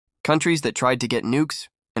countries that tried to get nukes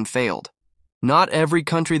and failed. Not every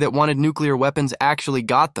country that wanted nuclear weapons actually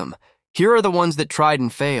got them. Here are the ones that tried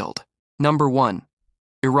and failed. Number 1.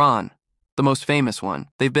 Iran. The most famous one.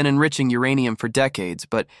 They've been enriching uranium for decades,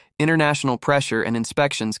 but international pressure and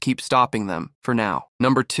inspections keep stopping them, for now.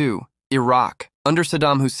 Number 2. Iraq. Under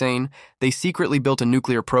Saddam Hussein, they secretly built a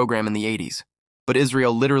nuclear program in the 80s, but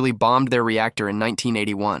Israel literally bombed their reactor in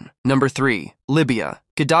 1981. Number 3. Libya.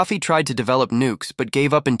 Gaddafi tried to develop nukes, but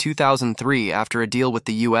gave up in 2003 after a deal with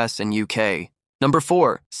the US and UK. Number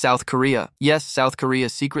 4. South Korea. Yes, South Korea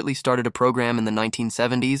secretly started a program in the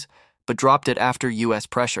 1970s, but dropped it after US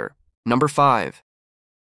pressure. Number 5.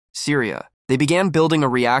 Syria. They began building a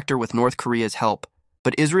reactor with North Korea's help,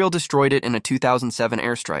 but Israel destroyed it in a 2007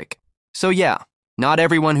 airstrike. So yeah, not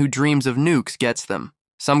everyone who dreams of nukes gets them.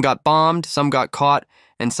 Some got bombed, some got caught,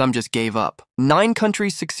 and some just gave up. 9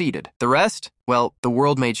 countries succeeded. The rest, well, the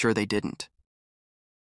world made sure they didn't.